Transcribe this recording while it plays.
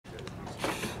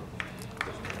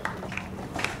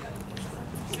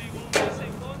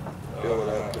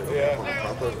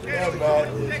Yeah, but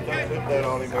just put that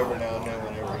on him every now and then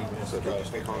whenever he wants to try to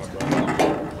pick on somebody.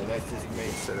 And that's just me.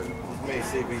 Me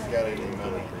see if he's got any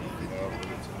money. You know,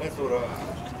 that's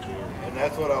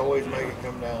what I always make it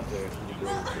come down to.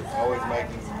 Always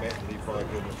making him admit that he probably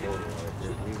couldn't afford it.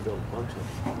 He's built a bunch of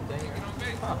them.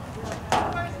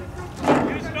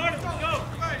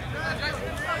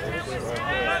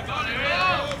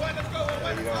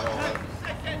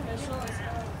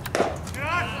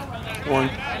 One.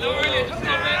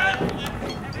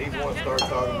 He's one to start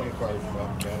talking to me first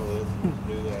about catalyst and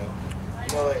do that.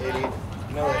 You know that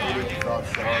idiot across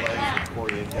Charlotte before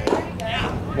you take him?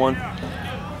 One.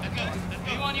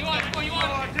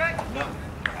 No,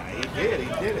 he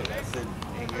did it. I said,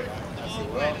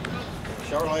 well,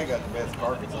 Charlotte got the best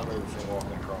carcass I've ever seen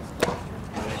walking across the country.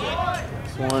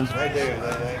 One. They do.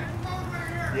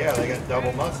 Yeah, they got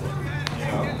double muscle, you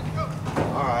know.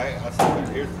 All right, I said,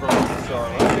 here's the problem with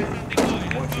Charlotte.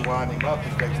 Once you wind him up, he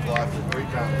takes twice or 3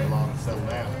 times as long to settle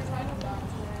down.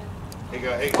 He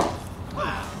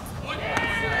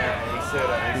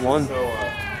said, one. So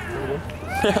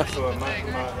I'm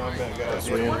going to go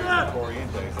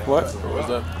Corrientes. What? Where was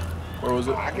that? Where was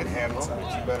it? I can handle him,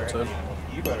 but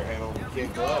you better handle the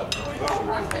kid glove.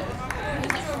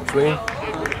 Swing.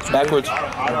 Backwards. I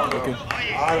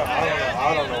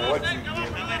don't know what you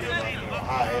give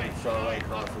high-headed Charlotte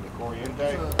cross with the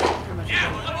Corrientes.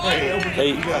 Hey,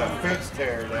 you got a fence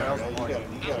tear down. You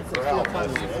got a corral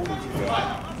buster. That's what you got.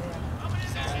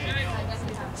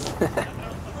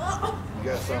 You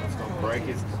got something that's going to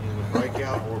break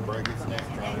out or break its neck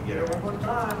trying to get it.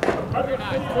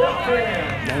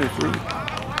 93.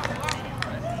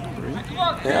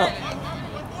 Yeah.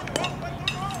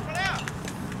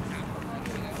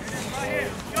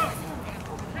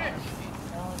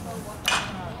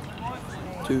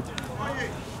 Two.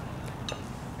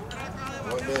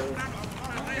 What does?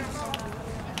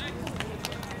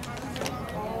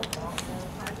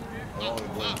 Only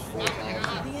wins 4 times.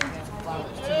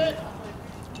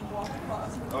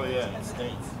 Oh yeah, it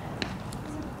stinks.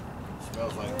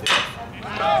 Smells like this.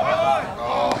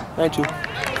 Oh. 92.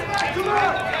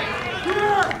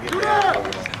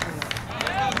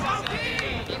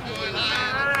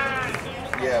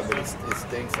 Yeah, but it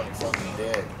stinks like something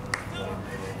dead.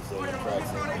 So it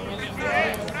cracks it.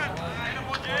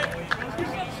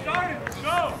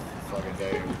 It's like a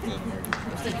day.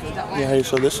 Yeah. Hey,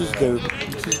 so this is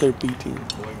their B team.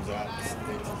 Wings out, it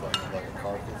stinks like a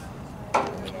carcass. And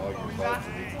then all your bugs,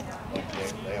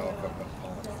 they all come up.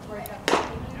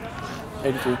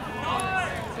 83.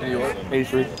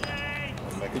 83.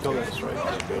 You told us right.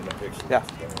 Yeah.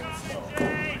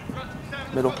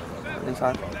 Middle.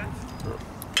 Inside.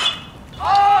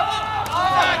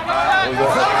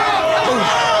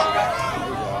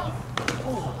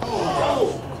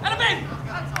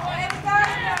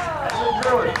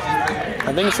 I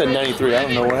think it said 93. I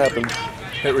don't know what happened.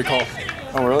 Hit recall.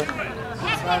 Oh, really?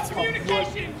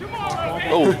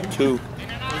 Oh, 2.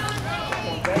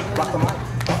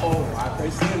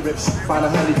 Find a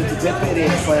honey to dip it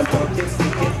in, slam dunk, kick,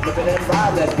 flip it and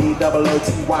ride that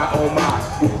B-O-O-T-Y, oh my.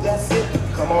 Ooh, that's it.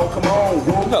 Come on.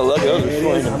 You got lucky, I was just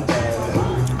swinging.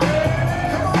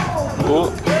 Cool.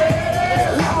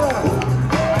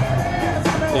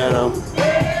 Yeah, I know.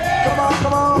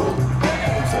 Come on.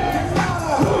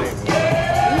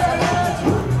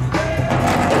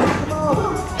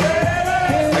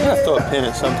 I gotta throw a pin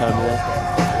at some time today.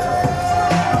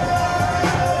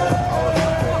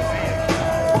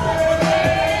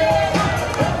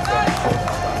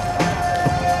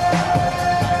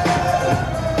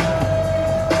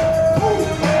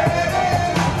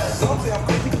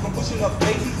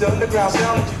 The underground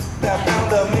sound that found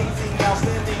amazing,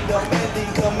 outstanding, demanding,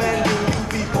 commanding you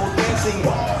people dancing.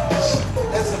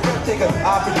 That's a breathtaker.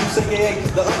 I produce aka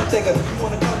the Undertaker. You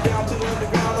wanna come down to the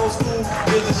underground old school?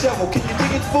 Here's a shovel. Can you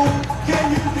dig it, fool? Can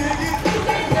you dig it?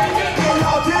 Can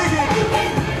y'all dig it?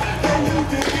 Can you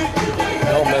dig it?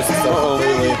 Don't mess this up.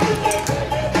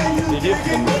 Did you?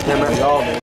 Y'all, man.